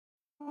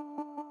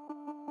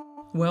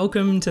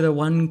Welcome to the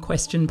One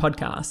Question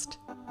podcast,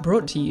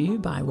 brought to you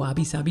by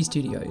Wabi Sabi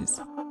Studios.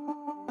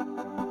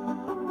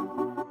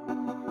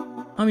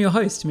 I'm your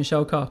host,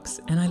 Michelle Cox,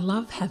 and I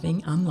love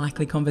having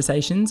unlikely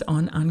conversations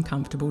on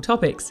uncomfortable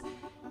topics.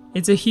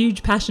 It's a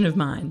huge passion of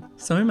mine,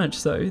 so much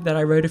so that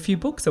I wrote a few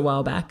books a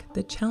while back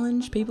that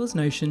challenge people's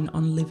notion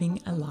on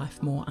living a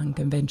life more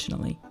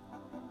unconventionally.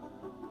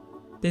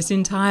 This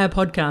entire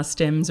podcast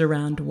stems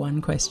around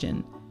one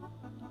question.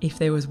 If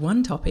there was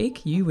one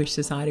topic you wish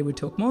society would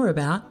talk more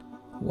about,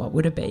 what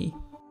would it be?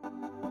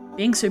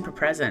 Being super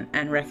present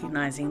and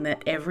recognizing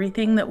that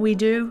everything that we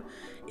do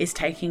is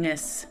taking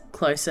us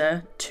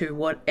closer to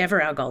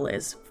whatever our goal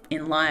is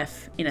in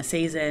life, in a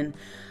season,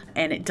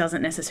 and it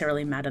doesn't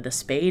necessarily matter the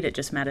speed, it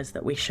just matters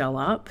that we show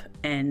up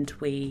and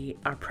we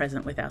are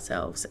present with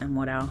ourselves and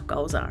what our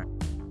goals are.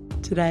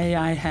 Today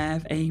I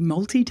have a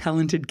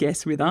multi-talented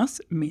guest with us,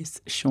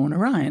 Miss Shauna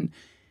Ryan.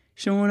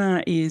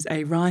 Shauna is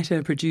a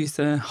writer,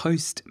 producer,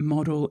 host,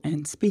 model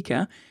and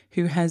speaker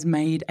who has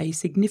made a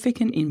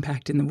significant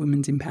impact in the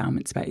women's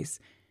empowerment space.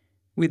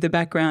 With a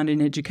background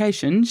in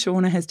education,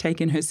 Shauna has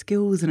taken her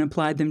skills and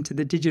applied them to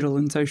the digital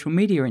and social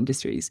media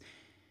industries.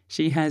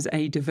 She has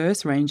a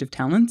diverse range of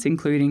talents,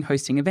 including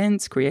hosting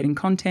events, creating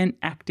content,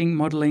 acting,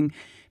 modelling,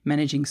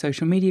 managing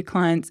social media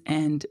clients,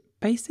 and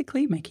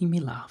basically making me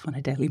laugh on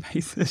a daily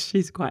basis.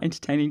 She's quite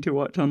entertaining to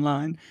watch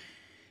online.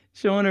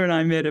 Shauna and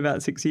I met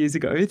about 6 years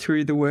ago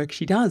through the work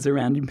she does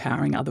around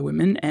empowering other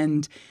women,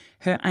 and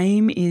her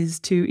aim is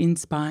to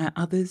inspire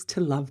others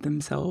to love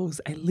themselves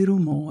a little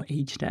more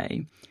each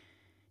day.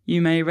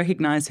 You may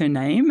recognise her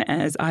name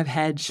as I've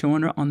had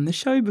Shauna on the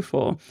show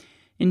before.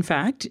 In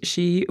fact,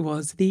 she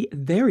was the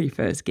very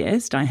first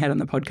guest I had on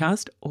the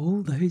podcast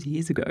all those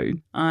years ago.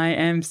 I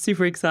am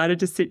super excited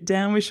to sit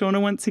down with Shauna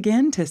once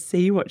again to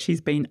see what she's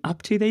been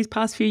up to these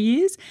past few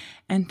years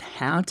and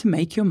how to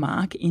make your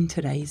mark in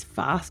today's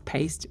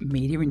fast-paced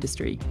media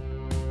industry.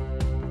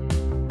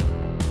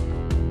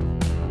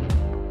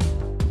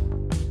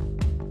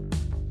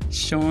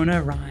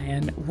 Shauna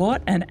Ryan,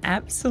 what an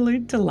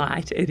absolute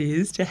delight it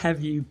is to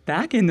have you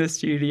back in the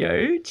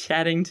studio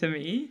chatting to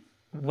me.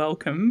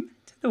 Welcome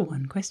to the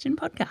One Question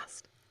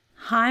podcast.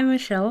 Hi,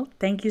 Michelle.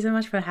 Thank you so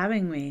much for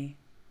having me.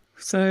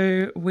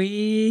 So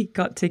we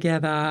got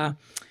together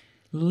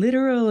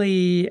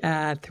literally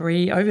over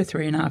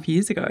 3.5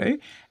 years ago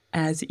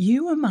as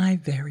you were my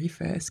very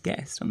first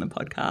guest on the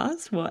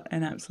podcast. What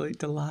an absolute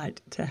delight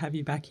to have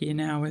you back here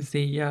now as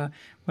the,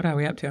 what are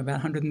we up to, about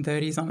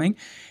 130 something.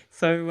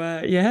 So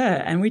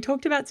and we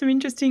talked about some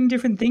interesting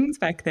different things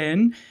back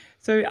then.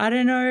 So I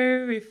don't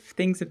know if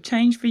things have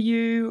changed for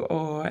you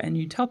or a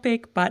new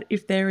topic, but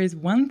if there is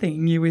one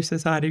thing you wish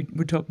society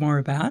would talk more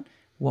about,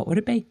 what would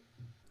it be?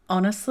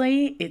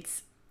 Honestly,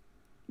 it's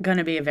going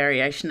to be a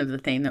variation of the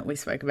theme that we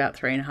spoke about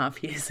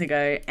 3.5 years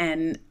ago.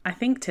 And I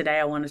think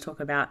today I want to talk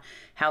about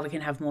how we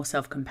can have more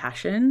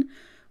self-compassion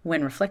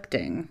when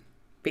reflecting,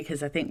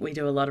 because I think we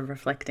do a lot of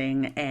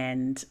reflecting.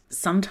 And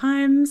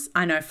sometimes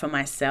I know for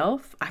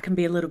myself, I can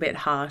be a little bit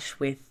harsh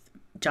with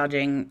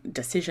judging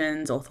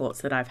decisions or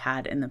thoughts that I've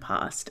had in the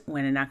past,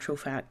 when in actual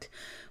fact,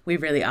 we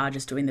really are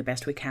just doing the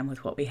best we can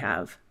with what we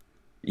have.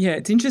 Yeah,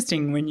 it's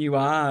interesting when you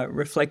are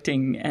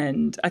reflecting.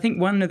 And I think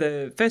one of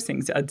the first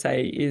things I'd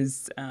say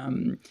is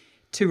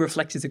to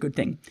reflect is a good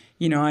thing.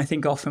 You know, I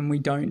think often we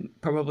don't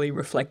probably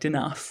reflect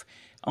enough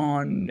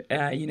on,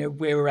 where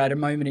we're at a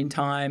moment in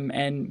time,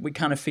 and we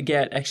kind of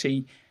forget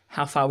actually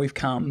how far we've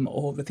come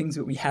or the things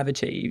that we have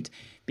achieved.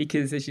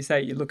 Because as you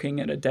say, you're looking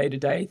at a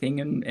day-to-day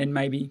thing and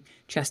maybe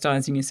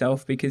chastising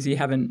yourself because you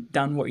haven't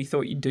done what you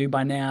thought you'd do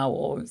by now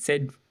or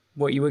said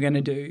what you were going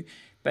to do.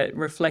 But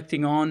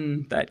reflecting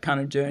on that kind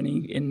of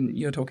journey,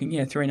 you're talking,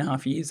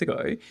 3.5 years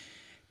ago,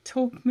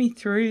 talk me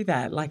through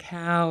that. Like,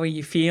 how are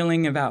you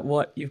feeling about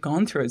what you've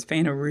gone through? It's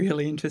been a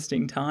really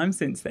interesting time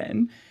since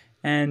then.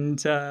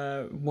 And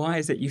why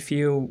is it you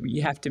feel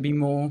you have to be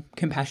more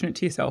compassionate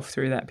to yourself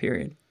through that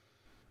period?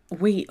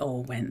 We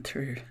all went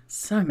through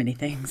so many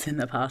things in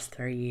the past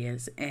 3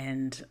 years.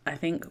 And I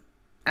think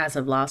as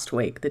of last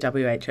week, the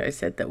WHO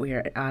said that we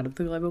are out of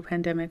the global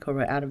pandemic, or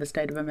we're out of a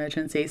state of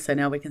emergency. So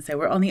now we can say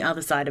we're on the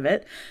other side of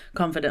it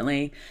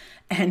confidently.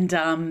 And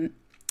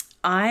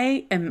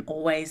I am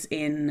always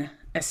in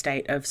a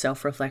state of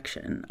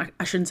self-reflection.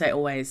 I shouldn't say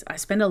always. I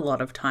spend a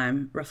lot of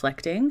time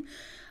reflecting,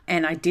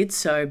 and I did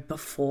so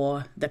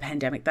before the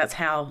pandemic. That's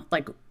how,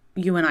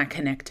 you and I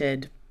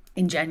connected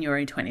in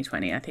January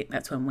 2020. I think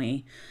that's when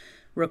we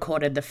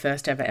recorded the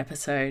first ever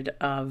episode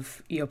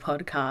of your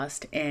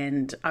podcast,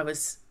 and I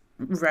was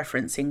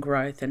referencing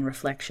growth and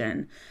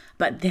reflection.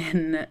 But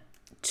then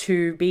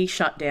to be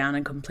shut down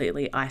and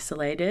completely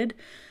isolated,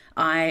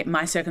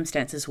 my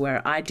circumstances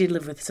were I did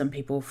live with some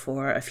people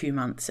for a few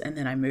months, and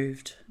then I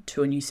moved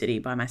to a new city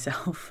by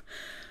myself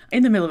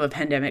in the middle of a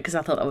pandemic because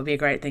I thought that would be a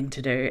great thing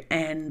to do.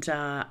 And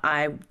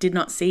I did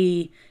not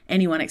see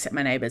anyone except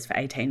my neighbours for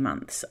 18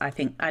 months. I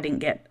think I didn't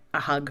get a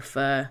hug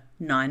for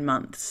 9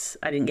 months.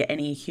 I didn't get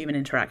any human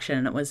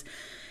interaction. It was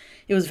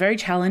very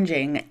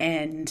challenging.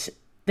 And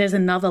there's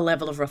another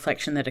level of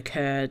reflection that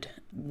occurred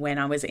when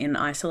I was in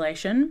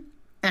isolation.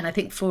 And I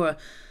think for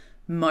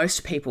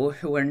most people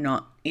who are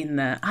not in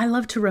the I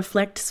love to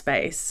reflect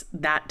space,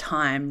 that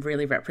time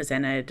really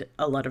represented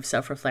a lot of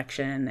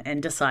self-reflection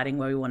and deciding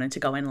where we wanted to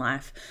go in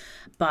life.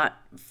 But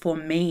for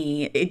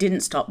me, it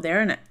didn't stop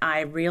there. And I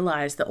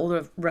realized that all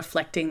the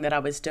reflecting that I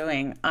was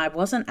doing, I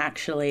wasn't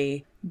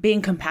actually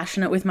being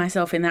compassionate with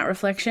myself in that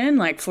reflection.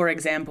 Like, for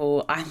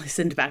example, I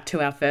listened back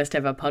to our first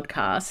ever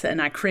podcast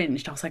and I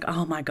cringed. I was like,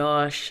 oh my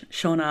gosh,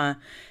 Shauna,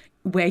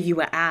 where you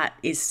were at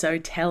is so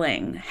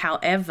telling.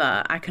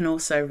 However, I can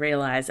also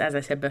realize, as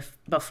I said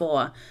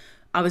before,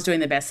 I was doing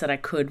the best that I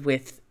could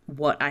with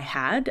what I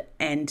had.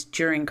 And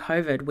during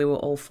COVID, we were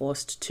all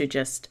forced to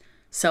just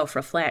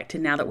self-reflect.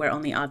 And now that we're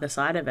on the other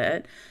side of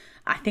it,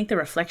 I think the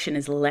reflection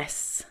is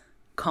less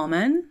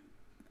common.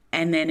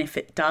 And then if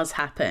it does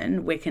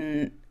happen, we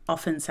can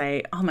often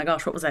say, oh my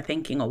gosh, what was I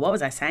thinking? Or what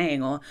was I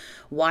saying? Or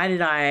why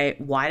did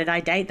I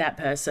date that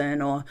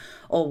person? Or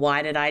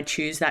why did I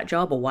choose that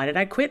job? Or why did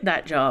I quit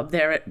that job?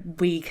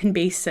 We can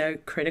be so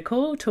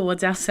critical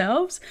towards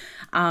ourselves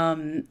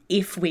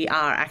if we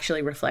are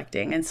actually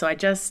reflecting. And so I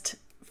just,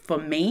 for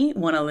me,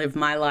 want to live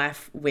my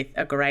life with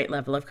a great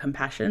level of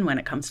compassion when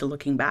it comes to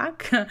looking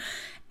back.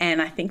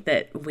 And I think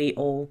that we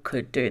all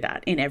could do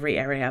that in every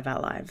area of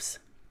our lives.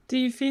 Do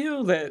you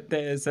feel that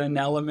there's an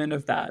element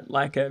of that,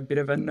 like a bit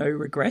of a no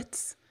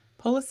regrets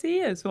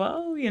policy as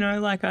well? You know,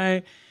 like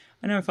I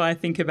know if I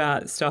think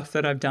about stuff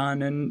that I've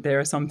done, and there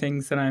are some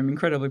things that I'm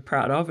incredibly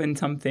proud of and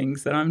some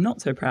things that I'm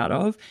not so proud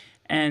of.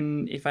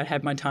 And if I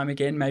had my time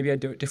again, maybe I'd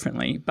do it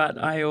differently. But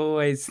I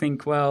always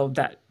think, well,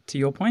 that, to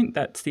your point,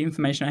 that's the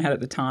information I had at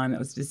the time. That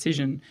was a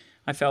decision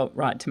I felt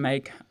right to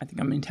make. I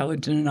think I'm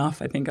intelligent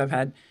enough. I think I've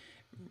had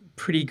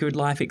pretty good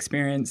life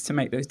experience to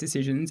make those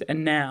decisions.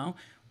 And now,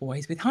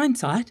 always with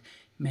hindsight,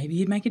 maybe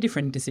you'd make a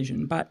different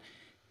decision. But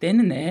then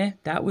and there,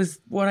 that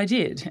was what I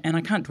did. And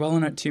I can't dwell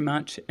on it too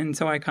much. And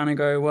so I kind of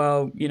go,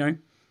 well, you know,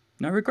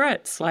 no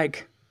regrets.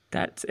 Like,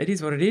 it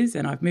is what it is.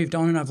 And I've moved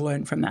on and I've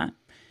learned from that.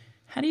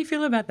 How do you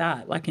feel about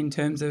that? Like, in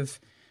terms of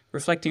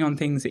reflecting on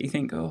things that you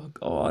think, oh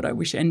God, I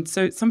wish. And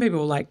so some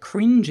people like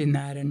cringe in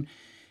that and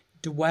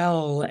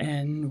dwell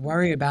and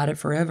worry about it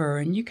forever.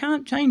 And you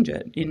can't change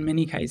it in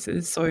many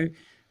cases. So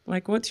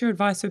like, what's your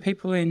advice for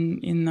people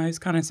in those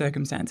kind of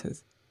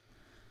circumstances?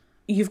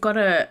 You've got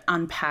to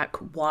unpack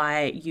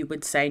why you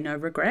would say no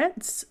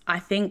regrets. I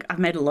think I've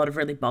made a lot of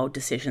really bold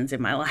decisions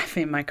in my life,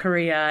 in my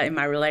career, in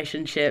my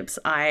relationships.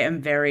 I am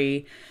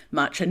very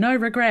much a no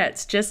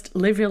regrets, just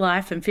live your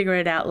life and figure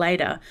it out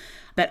later.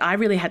 But I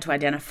really had to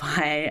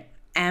identify,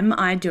 am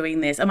I doing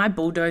this? Am I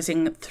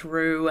bulldozing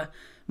through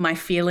my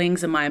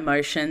feelings and my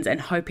emotions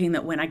and hoping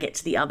that when I get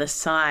to the other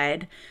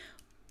side,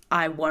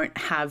 I won't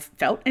have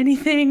felt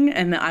anything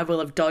and that I will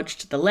have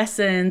dodged the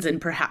lessons and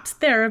perhaps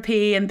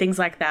therapy and things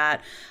like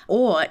that?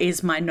 Or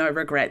is my no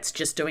regrets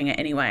just doing it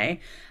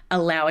anyway,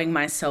 allowing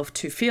myself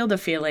to feel the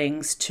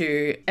feelings,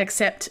 to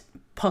accept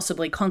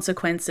possibly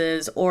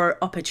consequences or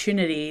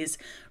opportunities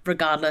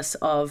regardless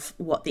of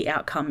what the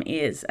outcome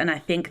is? And I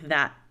think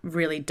that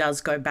really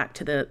does go back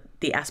to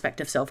the aspect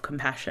of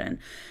self-compassion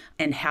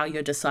and how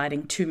you're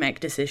deciding to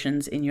make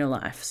decisions in your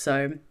life.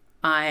 So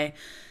I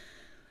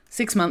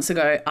 6 months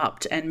ago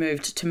upped and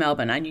moved to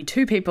Melbourne. I knew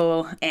 2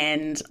 people,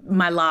 and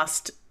my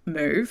last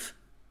move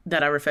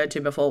that I referred to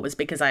before was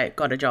because I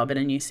got a job in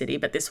a new city.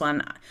 But this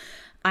one,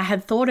 I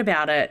had thought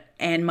about it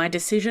and my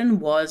decision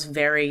was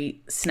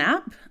very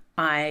snap.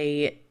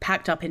 I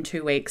packed up in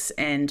 2 weeks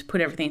and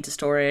put everything into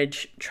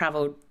storage,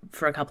 traveled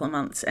for a couple of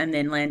months and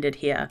then landed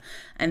here,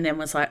 and then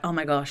was like, oh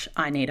my gosh,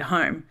 I need a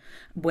home.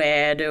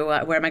 Where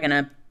am I going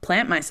to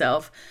plant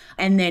myself?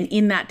 And then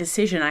in that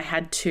decision, I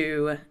had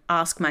to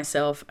ask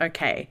myself,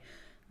 okay,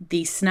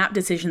 the snap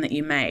decision that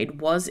you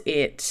made, was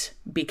it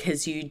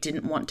because you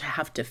didn't want to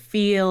have to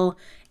feel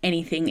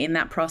anything in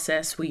that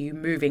process? Were you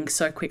moving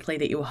so quickly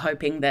that you were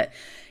hoping that,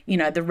 you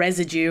know, the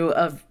residue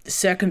of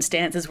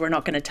circumstances were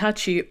not going to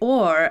touch you?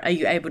 Or are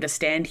you able to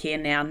stand here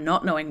now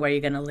not knowing where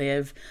you're going to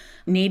live,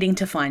 needing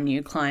to find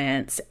new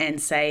clients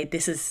and say,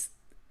 this is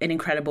an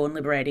incredible and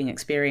liberating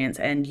experience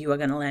and you are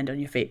going to land on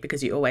your feet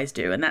because you always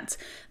do? And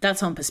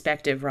that's on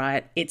perspective,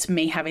 right? It's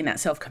me having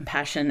that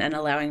self-compassion and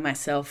allowing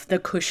myself the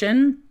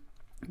cushion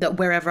that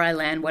wherever I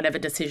land, whatever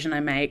decision I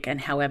make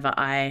and however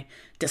I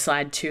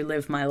decide to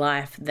live my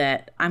life,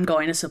 that I'm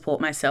going to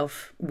support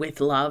myself with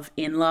love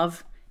in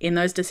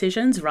those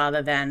decisions,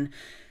 rather than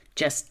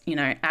just, you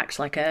know, act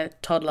like a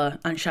toddler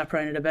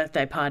unchaperoned at a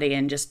birthday party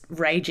and just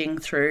raging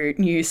through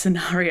new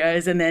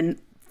scenarios and then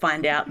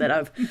find out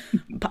that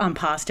I'm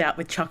passed out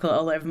with chocolate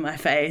all over my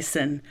face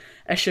and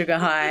a sugar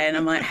high, and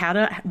I'm like, how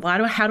do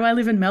I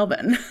live in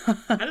Melbourne?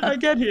 How did I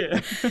get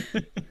here?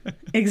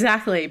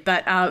 Exactly.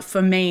 But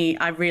for me,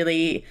 I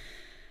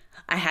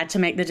had to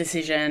make the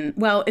decision.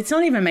 Well, it's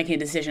not even making a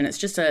decision. It's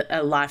just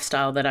a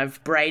lifestyle that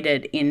I've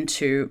braided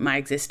into my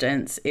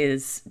existence,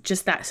 is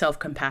just that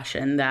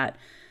self-compassion, that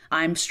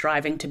I'm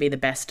striving to be the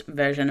best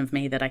version of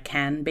me that I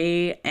can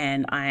be.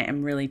 And I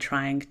am really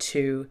trying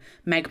to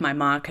make my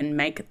mark and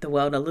make the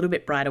world a little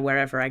bit brighter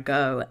wherever I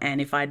go.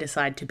 And if I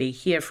decide to be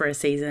here for a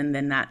season,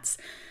 then that's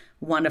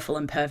wonderful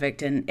and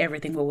perfect and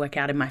everything will work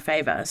out in my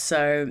favor.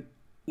 So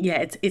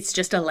yeah, it's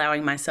just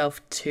allowing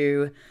myself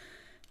to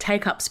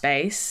take up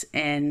space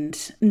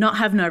and not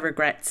have no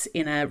regrets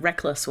in a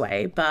reckless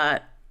way,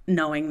 but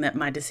knowing that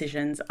my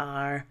decisions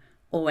are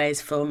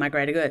always for my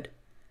greater good.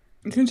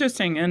 It's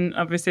interesting. And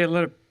obviously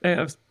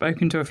I've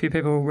spoken to a few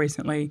people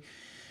recently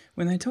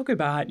when they talk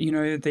about,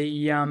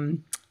 the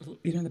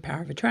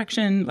power of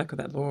attraction, like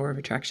that law of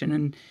attraction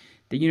and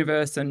the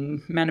universe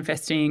and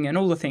manifesting and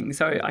all the things.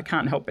 So I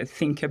can't help but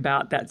think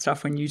about that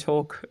stuff when you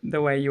talk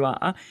the way you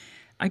are.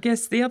 I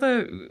guess the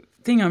other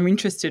thing I'm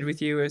interested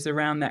with you is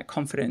around that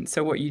confidence.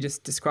 So what you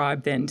just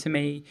described then to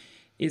me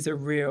is a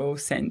real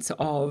sense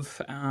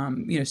of,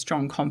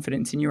 strong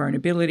confidence in your own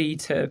ability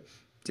to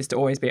just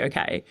always be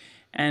okay.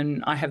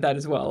 And I have that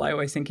as well. I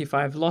always think if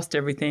I've lost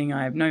everything,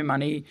 I have no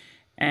money,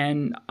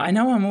 and I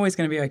know I'm always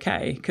going to be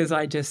okay because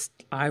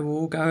I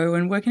will go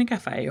and work in a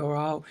cafe or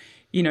I'll,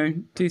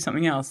 do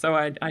something else. So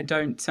I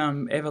don't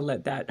ever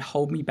let that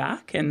hold me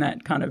back, and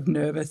that kind of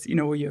nervous,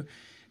 or your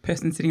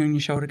person sitting on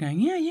your shoulder going,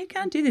 yeah, you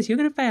can't do this, you're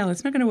going to fail,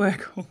 it's not going to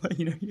work, or,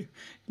 your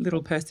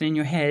little person in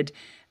your head.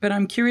 But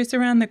I'm curious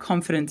around the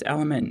confidence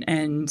element.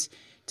 And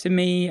to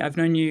me, I've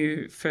known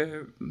you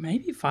for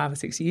maybe 5 or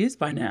 6 years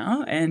by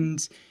now,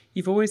 and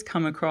you've always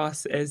come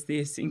across as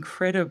this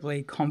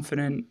incredibly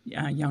confident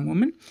young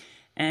woman.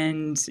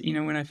 And,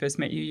 when I first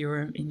met you, you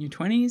were in your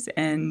 20s.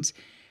 And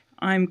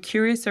I'm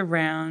curious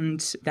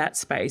around that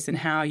space and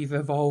how you've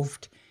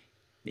evolved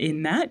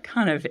in that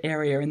kind of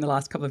area in the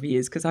last couple of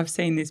years, because I've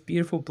seen this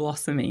beautiful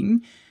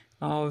blossoming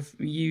of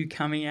you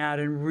coming out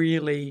and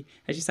really,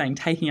 as you're saying,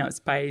 taking up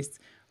space,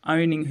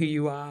 owning who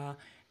you are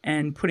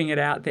and putting it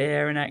out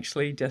there and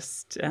actually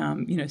just,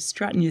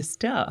 strutting your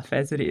stuff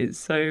as it is.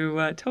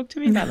 So talk to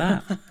me about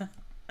that.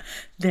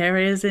 There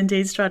is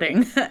indeed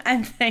strutting.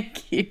 And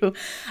thank you.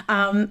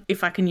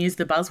 If I can use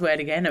the buzzword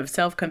again of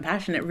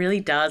self-compassion, it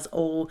really does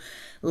all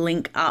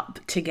link up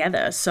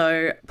together.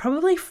 So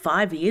probably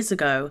 5 years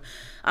ago,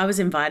 I was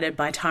invited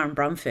by Taryn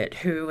Brumfitt,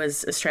 who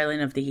was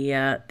Australian of the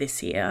Year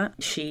this year.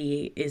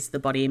 She is the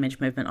Body Image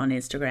Movement on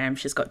Instagram.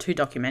 She's got 2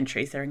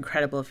 documentaries. They're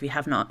incredible. If you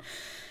have not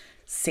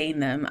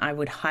seen them, I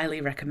would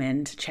highly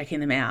recommend checking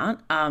them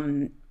out.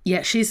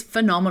 She's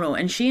phenomenal.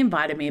 And she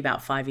invited me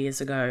about 5 years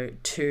ago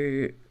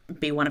to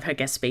be one of her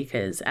guest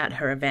speakers at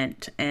her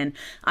event. And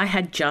I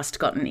had just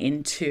gotten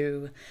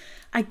into,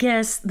 I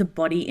guess, the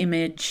body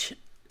image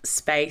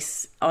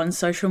space on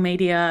social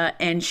media,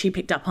 and she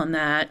picked up on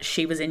that.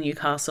 She was in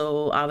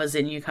Newcastle, I was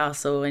in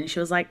Newcastle, and she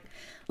was like,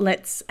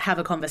 let's have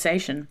a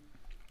conversation.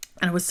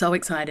 And I was so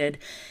excited.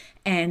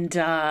 And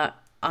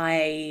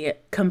I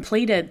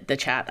completed the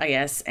chat, I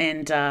guess,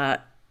 and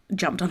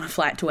jumped on a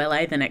flight to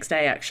LA the next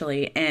day,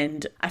 actually.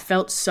 And I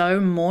felt so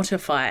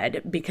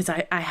mortified because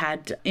I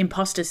had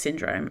imposter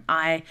syndrome.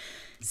 I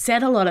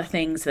said a lot of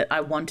things that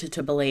I wanted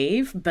to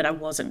believe, but I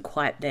wasn't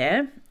quite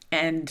there.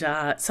 And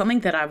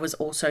something that I was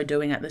also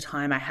doing at the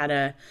time, I had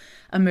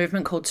a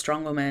movement called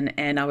Strong Woman,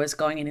 and I was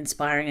going and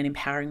inspiring and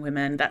empowering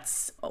women.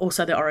 That's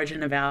also the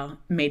origin of our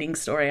meeting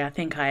story. I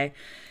think I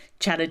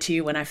chatted to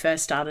you when I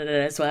first started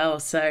it as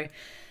well. So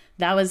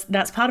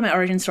that's part of my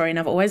origin story, and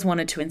I've always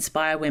wanted to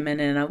inspire women,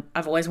 and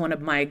I've always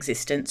wanted my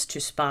existence to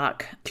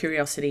spark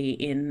curiosity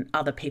in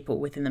other people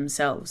within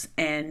themselves.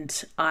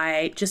 And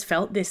I just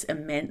felt this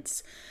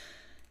immense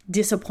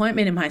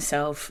disappointment in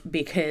myself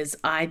because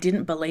I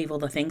didn't believe all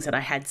the things that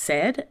I had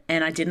said,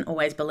 and I didn't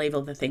always believe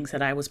all the things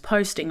that I was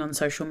posting on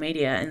social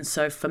media. And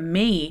so for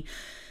me,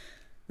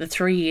 the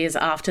 3 years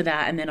after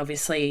that, and then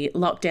obviously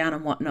lockdown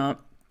and whatnot,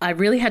 I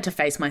really had to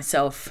face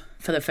myself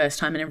for the first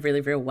time in a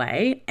really real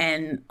way.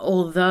 And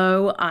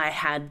although I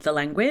had the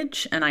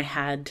language and I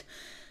had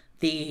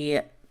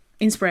the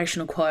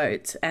inspirational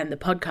quotes and the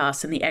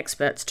podcasts and the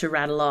experts to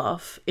rattle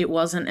off, it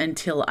wasn't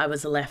until I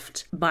was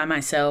left by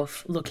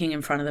myself looking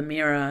in front of the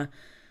mirror,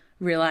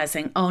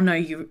 realizing, oh no,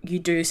 you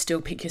do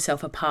still pick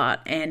yourself apart.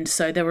 And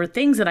so there were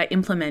things that I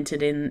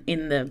implemented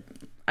in the,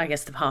 I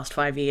guess, the past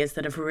 5 years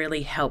that have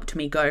really helped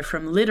me go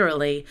from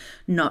literally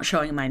not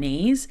showing my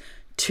knees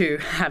to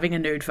having a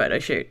nude photo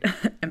shoot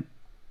and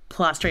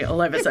plastering it all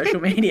over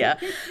social media,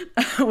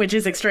 which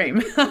is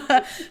extreme.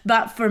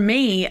 But for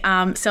me,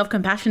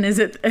 self-compassion is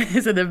at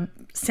the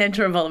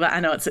center of all of it. I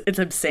know it's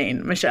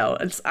obscene, Michelle.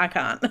 I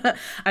can't. I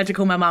had to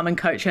call my mum and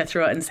coach her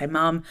through it and say,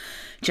 Mum,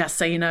 just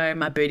so you know,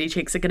 my booty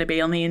cheeks are going to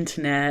be on the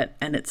internet,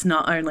 and it's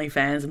not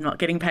OnlyFans. I'm not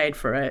getting paid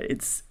for it.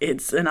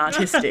 It's an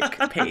artistic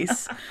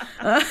piece.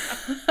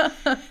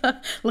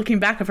 Looking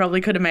back, I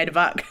probably could have made a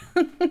buck.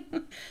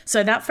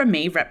 So that for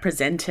me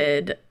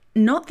represented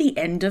not the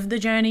end of the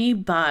journey,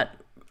 but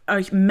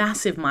a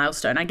massive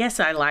milestone. I guess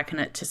I liken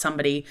it to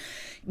somebody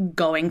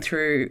going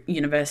through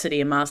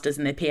university and masters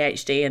and their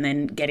PhD and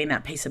then getting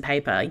that piece of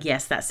paper.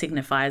 Yes, that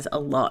signifies a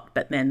lot,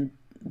 but then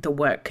the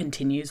work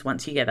continues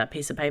once you get that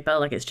piece of paper.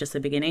 Like, it's just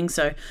the beginning.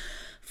 So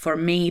for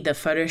me, the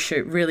photo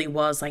shoot really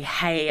was like,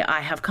 hey,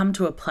 I have come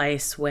to a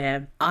place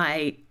where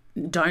I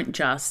don't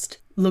just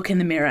look in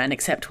the mirror and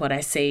accept what I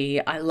see.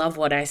 I love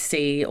what I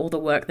see, all the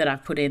work that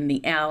I've put in,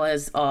 the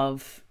hours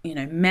of,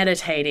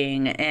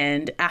 meditating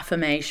and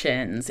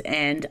affirmations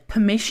and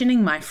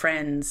permissioning my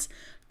friends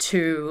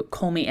to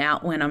call me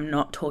out when I'm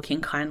not talking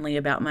kindly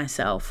about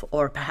myself,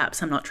 or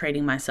perhaps I'm not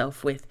treating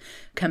myself with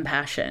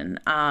compassion.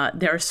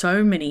 There are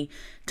so many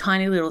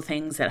tiny little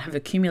things that have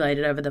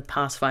accumulated over the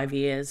past 5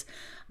 years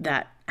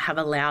that have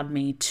allowed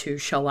me to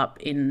show up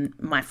in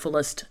my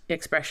fullest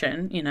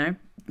expression,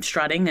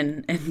 strutting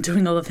and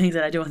doing all the things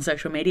that I do on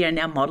social media, and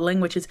now modeling,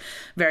 which is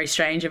very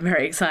strange and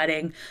very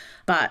exciting.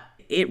 But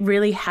it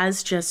really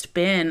has just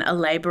been a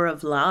labor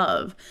of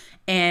love,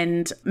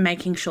 and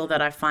making sure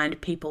that I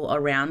find people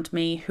around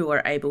me who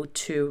are able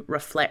to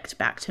reflect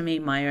back to me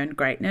my own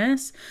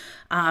greatness.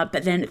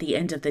 But then at the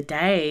end of the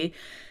day,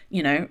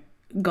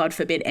 God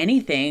forbid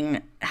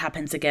anything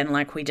happens again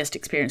like we just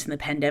experienced in the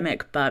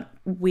pandemic, but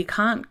we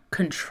can't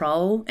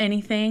control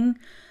anything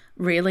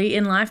really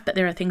in life, but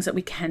there are things that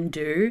we can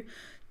do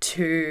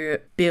to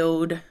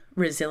build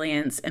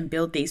resilience and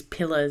build these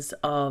pillars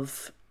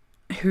of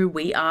who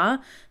we are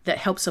that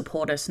help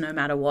support us no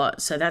matter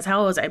what. So that's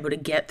how I was able to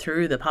get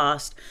through the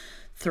past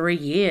 3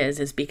 years,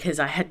 is because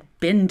I had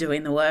been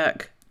doing the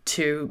work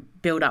to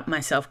build up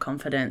my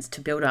self-confidence, to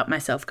build up my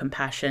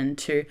self-compassion,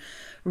 to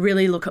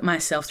really look at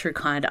myself through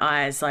kind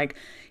eyes. Like,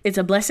 it's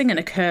a blessing and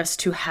a curse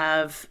to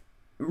have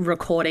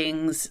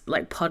recordings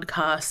like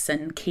podcasts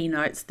and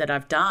keynotes that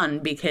I've done,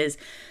 because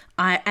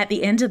at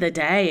the end of the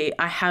day,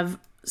 I have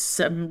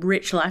some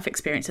rich life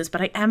experiences, but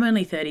I am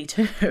only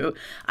 32.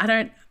 I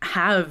don't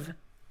have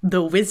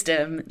the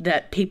wisdom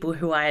that people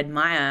who I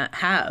admire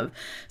have.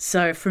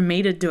 So for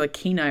me to do a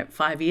keynote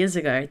 5 years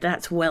ago,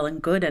 that's well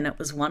and good, and it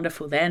was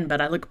wonderful then. But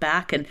I look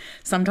back and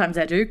sometimes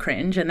I do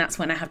cringe, and that's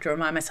when I have to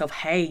remind myself,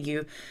 hey,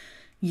 you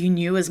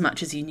knew as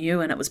much as you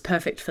knew, and it was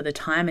perfect for the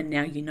time, and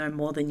now you know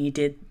more than you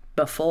did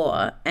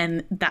before.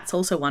 And that's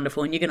also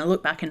wonderful. And you're going to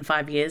look back in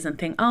 5 years and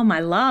think, oh, my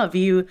love,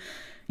 you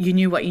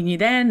knew what you knew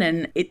then,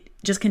 and it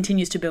just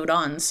continues to build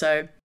on.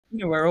 So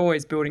we're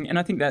always building. And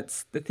I think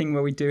that's the thing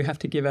where we do have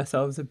to give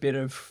ourselves a bit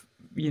of,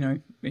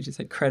 as you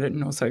said, credit,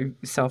 and also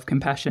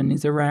self-compassion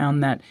is around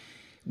that.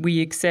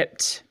 We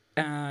accept,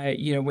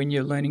 when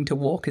you're learning to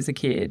walk as a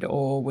kid,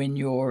 or when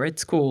you're at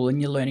school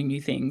and you're learning new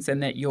things,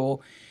 and that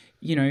you're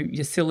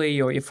silly,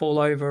 or you fall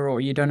over,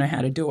 or you don't know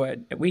how to do it.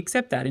 We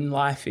accept that in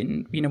life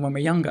when we're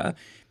younger.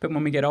 But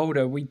when we get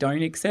older, we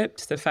don't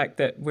accept the fact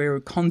that we're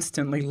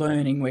constantly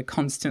learning, we're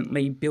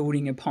constantly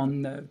building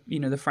upon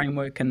the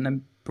framework and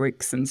the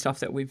bricks and stuff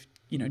that we've,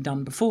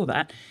 done before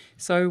that.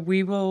 So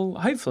we will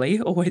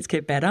hopefully always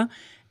get better.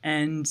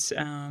 And,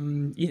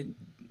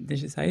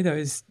 as you say,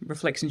 those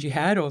reflections you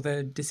had, or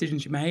the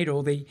decisions you made,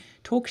 or the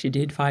talks you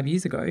did 5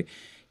 years ago,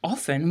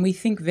 often we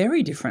think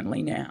very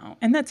differently now.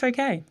 And that's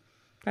okay.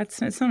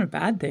 It's not a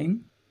bad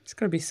thing. It's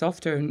got to be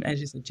softer and,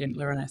 as you said,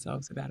 gentler on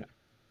ourselves about it.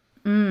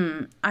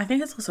 I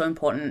think it's also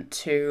important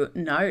to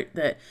note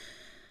that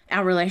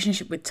our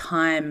relationship with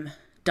time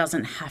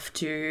doesn't have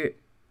to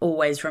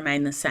always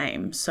remain the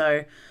same.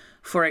 So,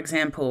 for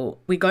example,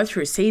 we go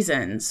through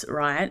seasons,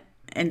 right?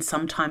 And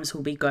sometimes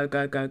we'll be go,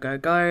 go, go, go,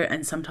 go.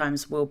 And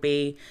sometimes we'll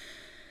be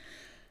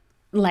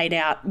laid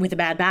out with a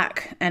bad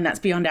back, and that's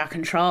beyond our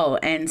control.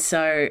 And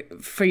so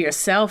for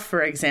yourself,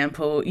 for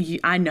example,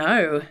 I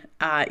know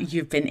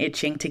you've been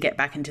itching to get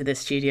back into the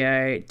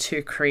studio,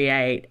 to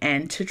create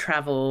and to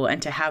travel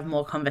and to have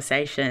more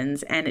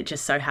conversations. And it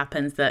just so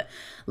happens that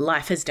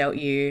life has dealt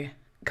you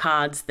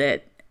cards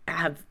that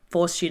have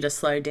forced you to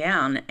slow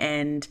down.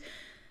 And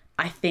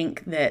I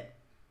think that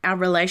our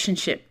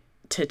relationship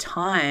to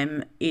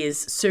time is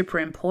super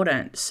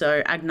important.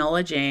 So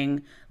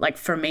acknowledging, like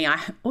for me, I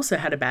also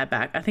had a bad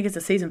back. I think it's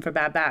a season for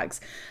bad backs.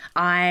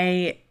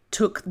 I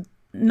took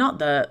not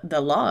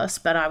the loss,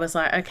 but I was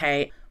like,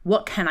 okay,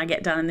 what can I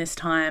get done in this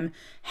time?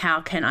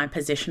 How can I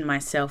position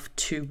myself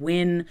to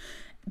win?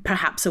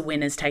 Perhaps a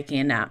win is taking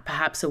a nap.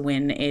 Perhaps a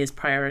win is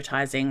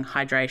prioritizing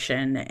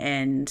hydration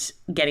and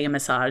getting a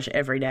massage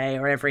every day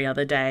or every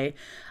other day.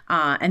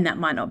 And that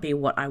might not be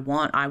what I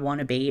want. I want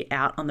to be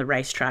out on the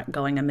racetrack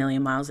going a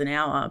million miles an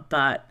hour,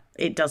 but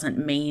it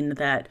doesn't mean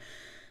that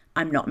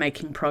I'm not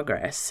making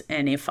progress.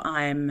 And if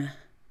I'm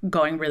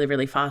going really,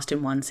 really fast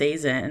in one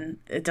season,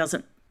 it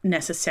doesn't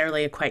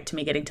necessarily equate to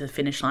me getting to the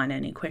finish line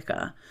any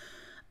quicker.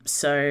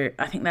 So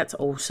I think that's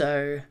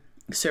also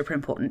super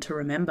important to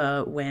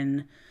remember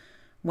when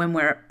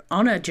we're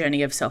on a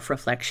journey of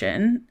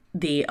self-reflection,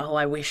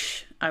 I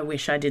wish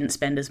I didn't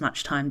spend as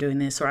much time doing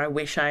this, or I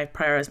wish I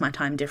prioritized my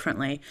time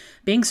differently.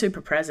 Being super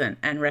present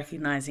and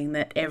recognizing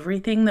that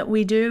everything that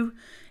we do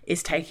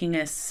is taking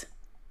us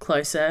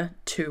closer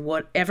to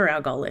whatever our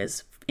goal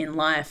is in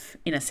life,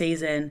 in a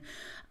season.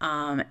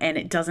 And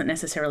it doesn't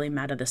necessarily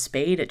matter the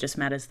speed. It just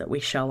matters that we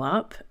show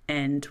up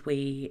and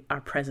we are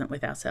present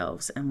with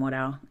ourselves and what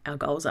our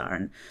goals are.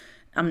 And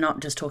I'm not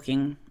just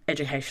talking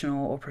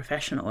educational or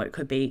professional. It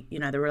could be,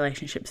 the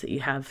relationships that you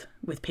have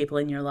with people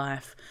in your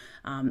life,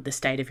 the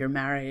state of your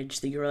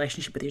marriage, your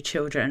relationship with your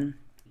children.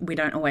 We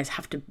don't always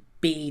have to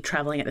be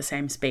traveling at the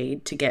same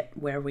speed to get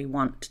where we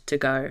want to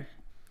go.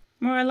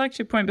 Well, I liked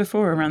your point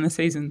before around the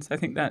seasons. I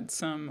think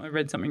that's, I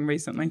read something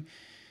recently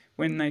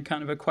when they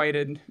kind of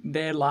equated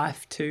their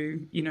life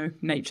to,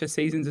 nature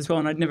seasons as well.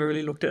 And I'd never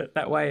really looked at it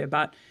that way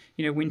about,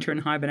 winter and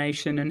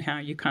hibernation and how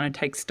you kind of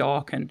take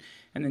stock and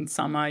then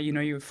summer,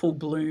 you're full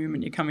bloom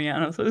and you're coming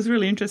out. And so it was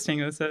really interesting.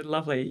 It was a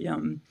lovely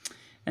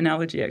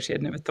analogy. Actually,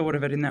 I'd never thought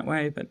of it in that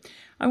way. But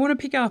I want to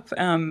pick up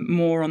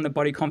more on the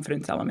body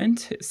confidence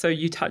element. So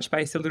you touched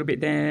base a little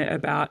bit there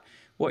about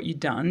what you've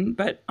done,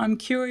 but I'm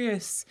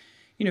curious,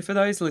 for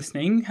those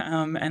listening,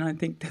 and I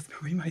think that's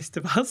probably most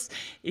of us,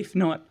 if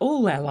not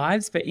all our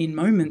lives, but in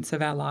moments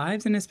of our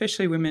lives, and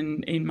especially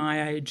women in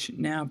my age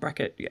now,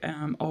 bracket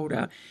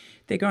older,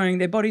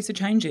 their bodies are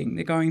changing.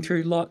 They're going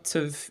through lots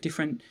of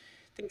different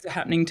things are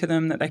happening to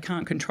them that they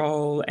can't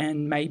control,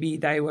 and maybe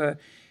they were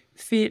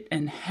fit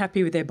and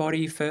happy with their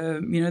body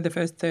for, the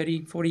first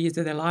 30, 40 years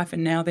of their life,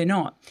 and now they're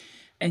not.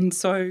 And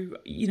so,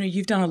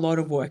 you've done a lot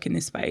of work in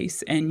this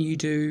space and you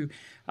do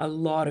a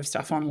lot of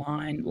stuff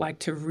online, like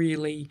to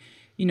really,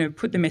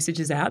 put the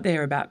messages out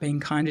there about being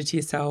kinder to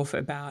yourself,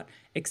 about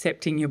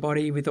accepting your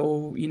body with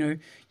all, your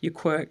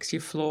quirks,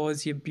 your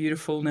flaws, your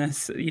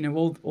beautifulness,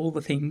 all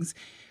the things.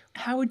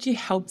 How would you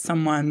help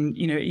someone,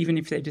 even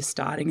if they're just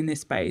starting in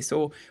this space,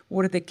 or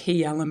what are the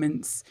key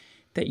elements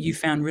that you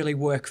found really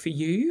work for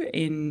you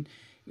in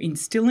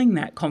instilling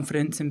that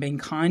confidence and being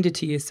kinder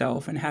to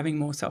yourself and having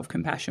more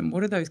self-compassion?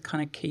 What are those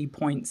kind of key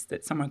points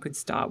that someone could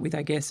start with,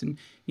 I guess, and,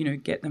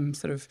 get them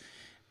sort of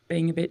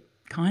being a bit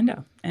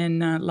kinder and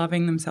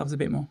loving themselves a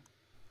bit more?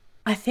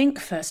 I think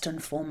first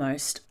and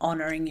foremost,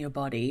 honouring your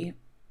body.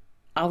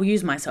 I'll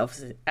use myself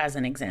as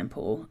an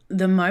example.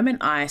 The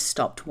moment I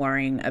stopped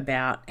worrying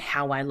about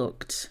how I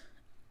looked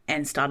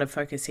and started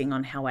focusing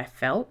on how I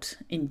felt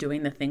in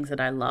doing the things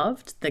that I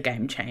loved, the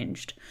game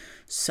changed.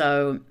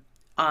 So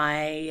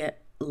I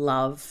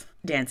love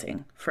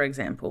dancing, for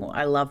example.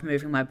 I love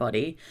moving my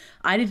body.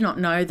 I did not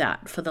know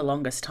that for the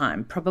longest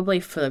time. Probably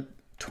for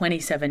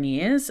 27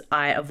 years,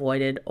 I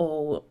avoided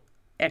all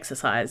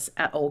exercise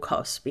at all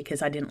costs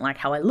because I didn't like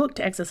how I looked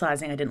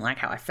exercising. I didn't like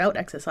how I felt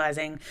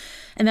exercising.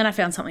 And then I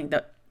found something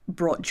that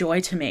brought joy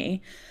to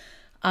me.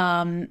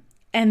 And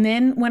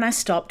then when I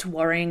stopped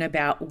worrying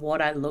about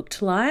what I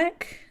looked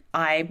like,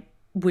 I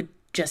would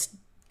just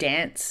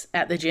dance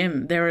at the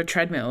gym. There are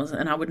treadmills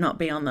and I would not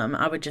be on them.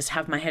 I would just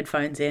have my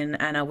headphones in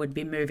and I would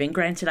be moving.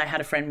 Granted, I had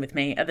a friend with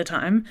me at the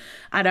time.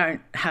 I don't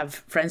have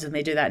friends with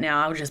me do that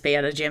now. I'll just be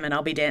at a gym and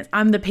I'll be dancing.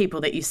 I'm the people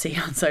that you see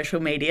on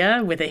social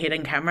media with a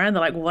hidden camera and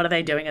they're like, what are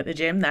they doing at the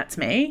gym? That's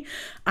me.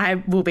 I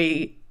will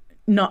be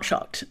not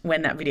shocked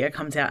when that video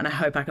comes out and I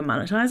hope I can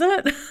monetize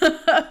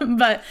it.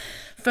 But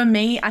for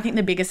me, I think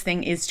the biggest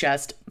thing is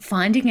just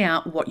finding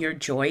out what your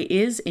joy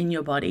is in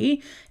your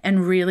body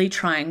and really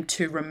trying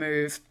to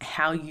remove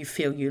how you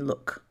feel you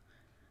look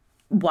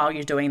while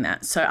you're doing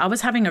that. So I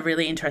was having a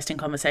really interesting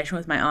conversation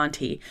with my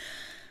auntie.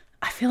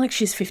 I feel like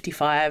she's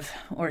 55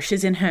 or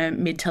she's in her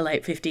mid to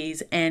late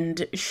 50s,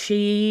 and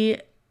she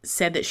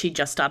said that she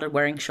just started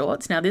wearing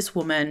shorts. Now, this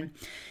woman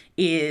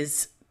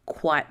is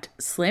quite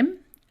slim.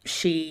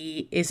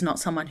 She is not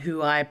someone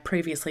who I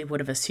previously would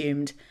have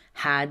assumed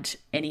had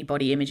any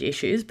body image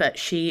issues, but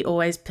she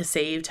always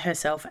perceived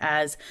herself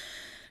as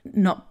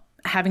not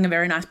having a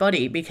very nice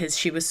body because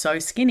she was so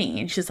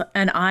skinny.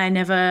 And I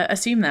never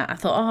assumed that. I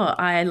thought,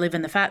 I live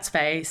in the fat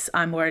space.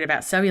 I'm worried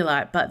about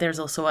cellulite, but there's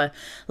also a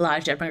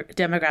large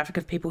demographic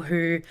of people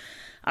who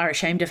are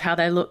ashamed of how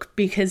they look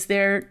because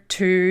they're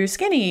too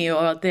skinny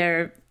or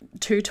they're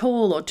too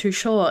tall or too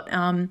short.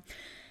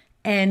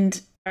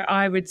 And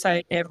I would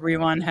say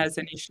everyone has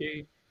an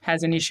issue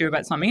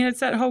about something. And it's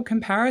that whole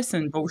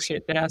comparison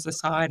bullshit that our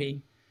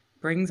society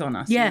brings on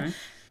us. Yeah.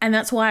 And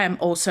that's why I'm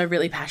also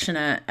really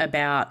passionate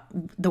about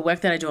the work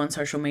that I do on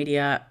social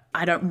media.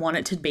 I don't want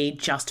it to be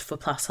just for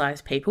plus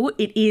size people.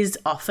 It is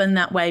often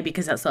that way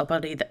because that's the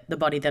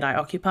body that I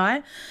occupy.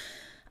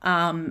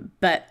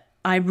 But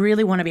I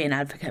really want to be an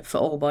advocate for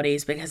all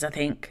bodies because I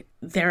think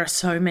there are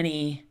so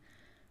many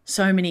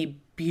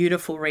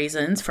beautiful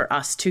reasons for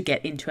us to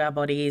get into our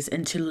bodies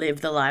and to live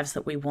the lives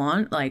that we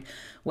want, like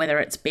whether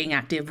it's being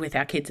active with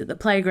our kids at the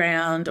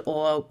playground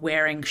or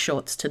wearing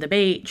shorts to the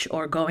beach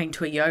or going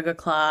to a yoga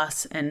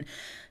class and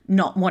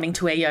not wanting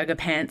to wear yoga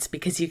pants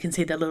because you can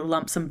see the little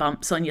lumps and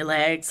bumps on your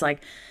legs.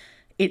 Like,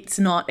 it's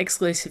not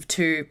exclusive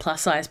to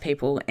plus size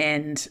people.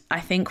 And I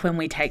think when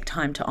we take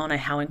time to honor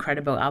how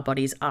incredible our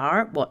bodies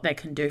are, what they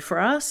can do for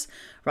us,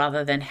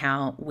 rather than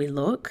how we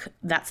look,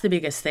 that's the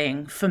biggest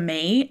thing. For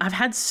me, I've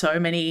had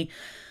so many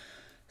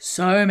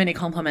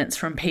compliments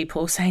from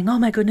people saying, oh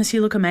my goodness,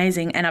 you look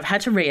amazing. And I've had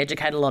to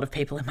re-educate a lot of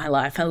people in my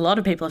life. And a lot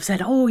of people have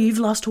said, oh, you've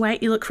lost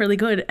weight, you look really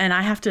good. And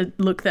I have to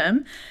look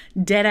them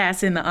dead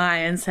ass in the eye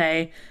and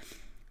say,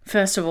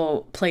 first of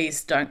all,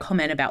 please don't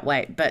comment about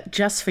weight. But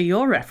just for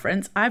your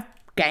reference, I've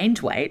gained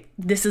weight.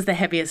 This is the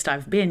heaviest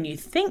I've been. You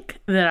think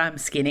that I'm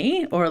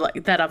skinny or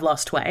like that I've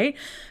lost weight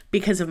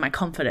because of my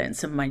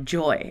confidence and my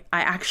joy.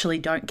 I actually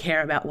don't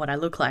care about what I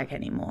look like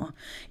anymore.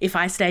 If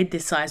I stayed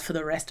this size for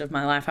the rest of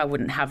my life, I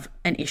wouldn't have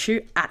an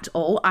issue at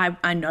all.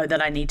 I know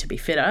that I need to be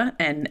fitter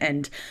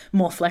and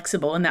more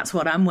flexible, and that's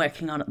what I'm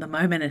working on at the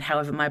moment, and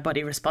however my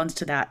body responds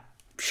to that,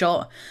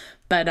 sure.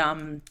 But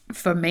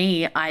for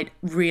me, I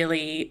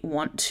really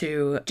want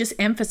to just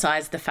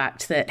emphasize the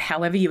fact that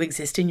however you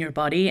exist in your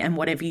body and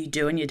whatever you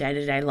do in your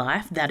day-to-day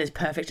life, that is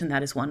perfect and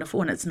that is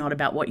wonderful, and it's not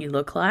about what you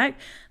look like.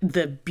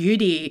 The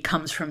beauty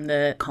comes from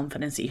the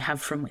confidence that you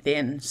have from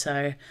within.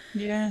 So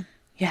yeah.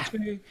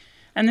 True.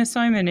 And there's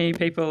so many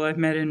people I've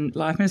met in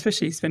life, and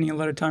especially spending a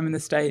lot of time in the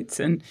States,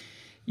 and,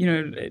 you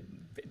know,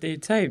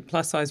 they'd say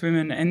plus-size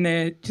women, and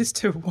they're just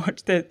to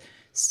watch that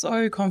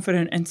so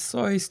confident and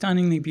so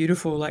stunningly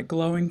beautiful, like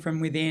glowing from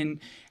within.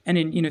 And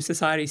in, you know,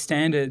 society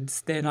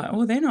standards, they're like,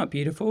 oh, they're not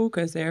beautiful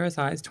because they're a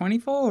size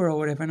 24 or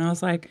whatever. And I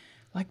was like,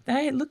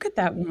 they look at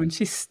that woman,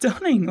 she's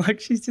stunning, like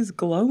she's just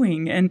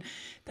glowing. And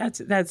that's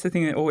the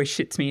thing that always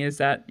shits me, is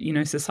that, you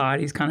know,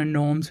 society's kind of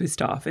norms with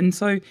stuff. And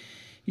so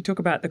you talk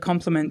about the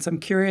compliments. I'm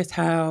curious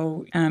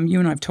how you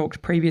and I've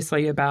talked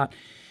previously about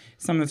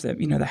some of the,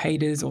 you know, the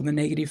haters or the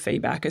negative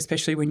feedback,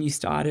 especially when you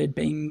started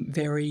being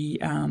very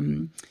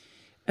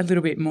a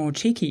little bit more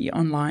cheeky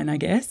online, I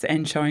guess,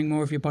 and showing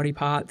more of your body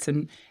parts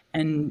and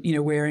you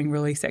know, wearing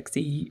really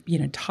sexy, you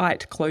know,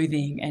 tight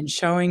clothing and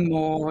showing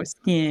more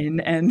skin,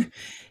 and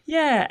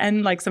yeah,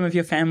 and like some of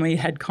your family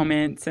had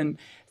comments. And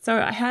so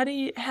how do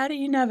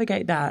you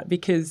navigate that?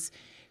 Because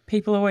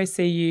people always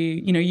see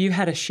you, you know, you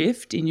had a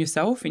shift in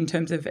yourself in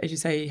terms of, as you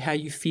say, how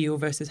you feel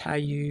versus how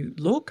you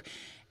look.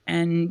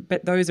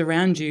 But those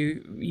around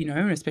you, you know,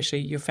 and especially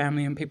your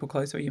family and people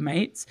close or your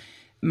mates,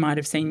 might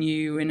have seen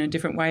you in a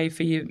different way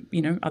for your,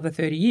 you know, other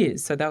 30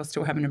 years. So they'll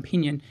still have an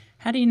opinion.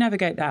 How do you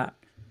navigate that?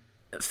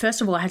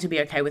 First of all, I had to be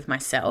okay with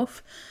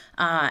myself.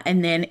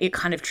 And then it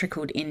kind of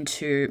trickled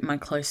into my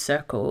close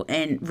circle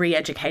and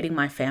re-educating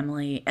my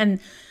family.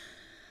 And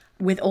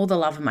with all the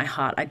love of my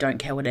heart, I don't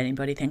care what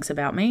anybody thinks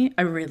about me.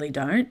 I really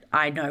don't.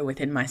 I know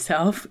within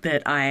myself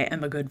that I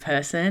am a good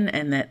person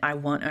and that I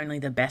want only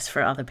the best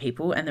for other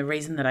people. And the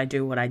reason that I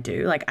do what I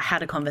do, like I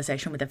had a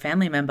conversation with a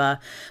family member,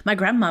 my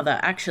grandmother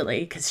actually,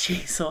 because she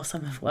saw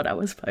some of what I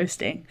was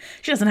posting.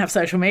 She doesn't have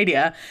social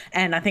media.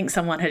 And I think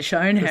someone had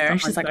shown her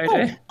and she's like,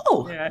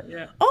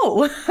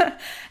 oh.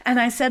 And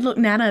I said, look,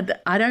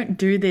 Nana, I don't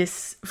do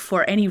this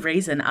for any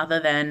reason other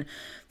than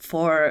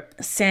for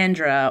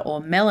Sandra or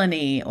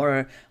Melanie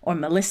or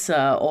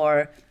Melissa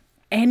or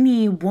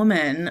any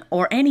woman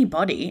or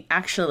anybody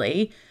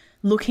actually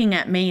looking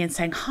at me and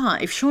saying,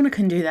 if Shauna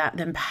can do that,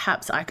 then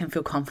perhaps I can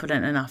feel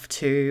confident enough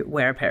to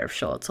wear a pair of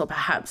shorts, or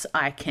perhaps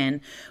I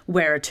can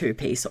wear a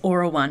 2-piece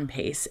or a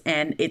 1-piece.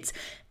 And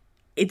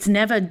it's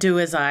never do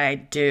as I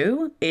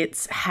do.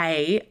 It's,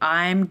 hey,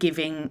 I'm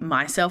giving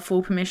myself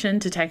full permission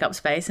to take up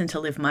space and to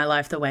live my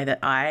life the way that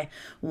I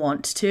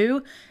want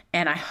to.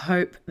 And I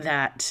hope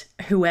that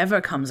whoever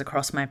comes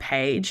across my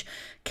page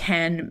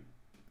can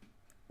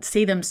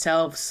see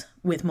themselves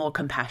with more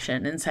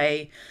compassion and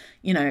say,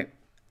 you know,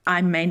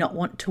 I may not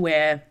want to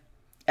wear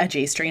a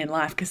G-string in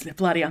life because they're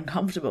bloody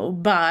uncomfortable,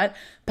 but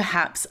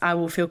perhaps I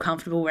will feel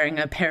comfortable wearing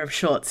a pair of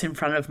shorts in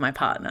front of my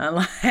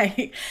partner.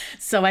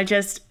 So I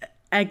just,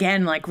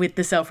 again, like with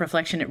the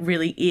self-reflection, it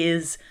really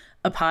is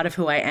a part of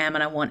who I am,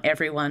 and I want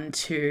everyone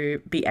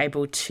to be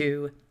able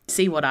to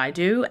see what I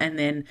do and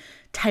then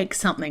take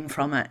something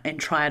from it and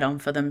try it on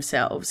for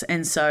themselves.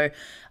 And so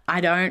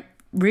I don't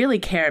really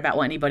care about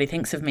what anybody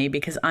thinks of me,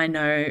 because I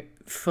know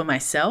for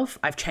myself,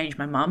 I've changed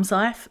my mum's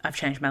life, I've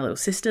changed my little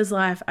sister's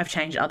life, I've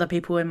changed other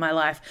people in my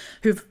life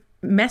who've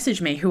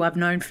messaged me, who I've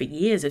known for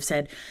years, have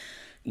said,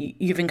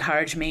 you've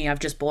encouraged me, I've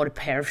just bought a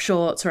pair of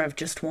shorts, or I've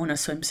just worn a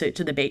swimsuit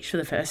to the beach for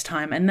the first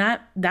time. And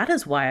that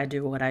is why I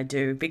do what I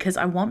do, because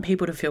I want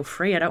people to feel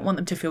free. I don't want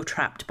them to feel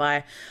trapped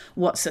by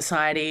what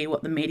society,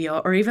 what the media,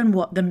 or even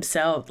what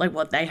themselves, like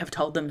what they have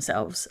told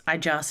themselves.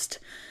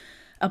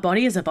 A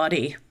body is a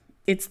body.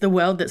 It's the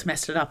world that's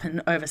messed it up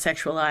and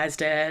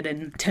over-sexualized it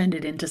and turned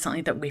it into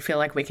something that we feel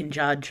like we can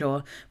judge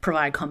or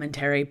provide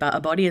commentary. But a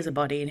body is a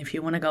body, and if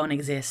you want to go and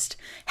exist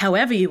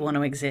however you want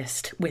to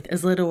exist, with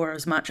as little or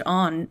as much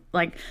on,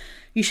 like,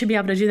 you should be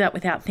able to do that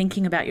without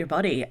thinking about your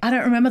body. I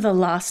don't remember the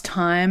last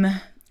time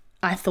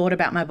I thought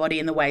about my body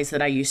in the ways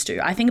that I used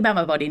to. I think about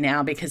my body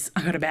now because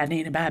I got a bad knee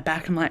and a bad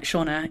back. I'm like,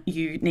 Shauna,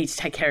 you need to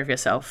take care of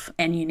yourself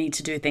and you need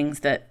to do things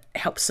that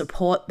help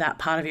support that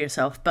part of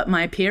yourself. But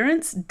my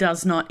appearance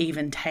does not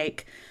even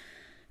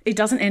it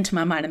doesn't enter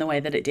my mind in the way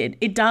that it did.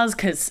 It does,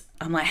 because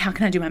I'm like, how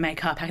can I do my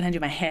makeup? How can I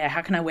do my hair?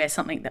 How can I wear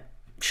something that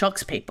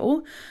shocks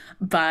people?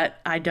 But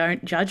I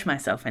don't judge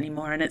myself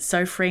anymore. And it's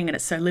so freeing and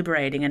it's so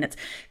liberating and it's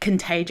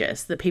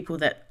contagious. The people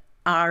that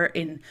are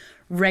in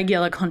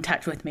regular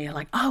contact with me are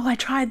like, oh, I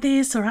tried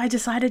this, or I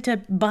decided to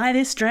buy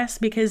this dress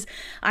because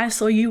I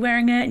saw you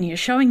wearing it and you're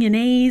showing your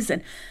knees.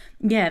 And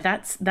yeah,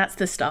 that's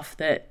the stuff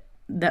that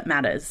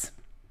matters.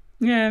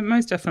 Yeah,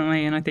 most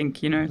definitely. And I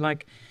think, you know,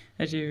 like,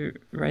 as you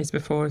raised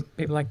before,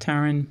 people like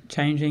Taryn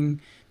changing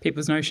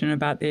people's notion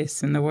about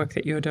this and the work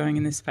that you're doing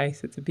in this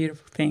space. It's a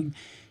beautiful thing.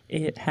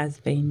 It has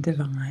been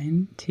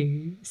divine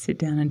to sit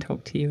down and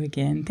talk to you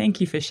again.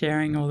 Thank you for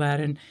sharing all that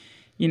and,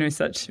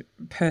 such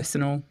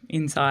personal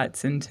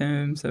insights in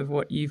terms of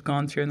what you've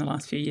gone through in the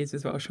last few years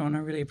as well, Shauna. I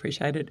really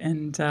appreciate it.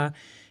 And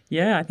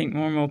I think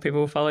more and more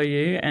people will follow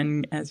you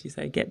and, as you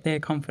say, get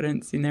their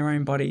confidence in their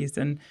own bodies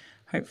and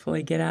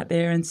hopefully get out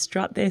there and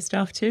strut their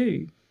stuff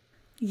too.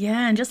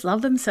 Yeah, and just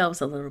love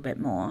themselves a little bit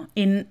more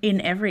in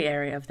every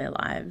area of their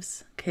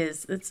lives,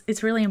 because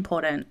it's really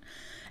important.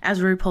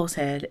 As RuPaul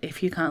said,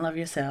 if you can't love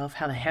yourself,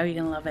 how the hell are you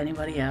going to love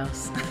anybody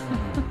else?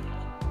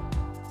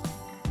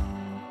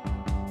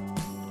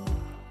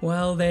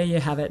 Well, there you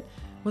have it.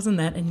 Wasn't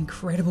that an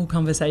incredible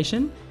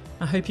conversation?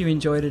 I hope you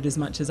enjoyed it as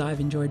much as I've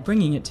enjoyed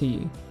bringing it to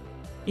you.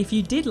 If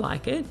you did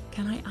like it,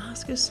 can I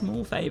ask a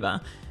small favour?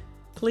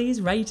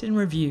 Please rate and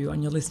review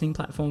on your listening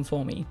platform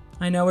for me.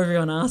 I know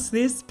everyone asks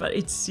this, but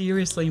it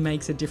seriously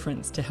makes a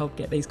difference to help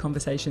get these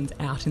conversations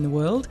out in the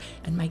world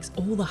and makes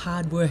all the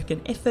hard work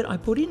and effort I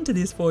put into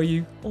this for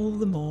you all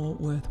the more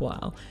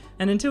worthwhile.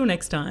 And until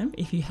next time,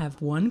 if you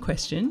have one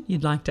question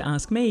you'd like to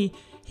ask me,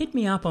 hit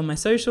me up on my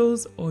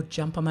socials or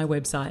jump on my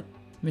website,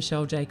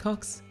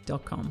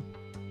 michellejcox.com.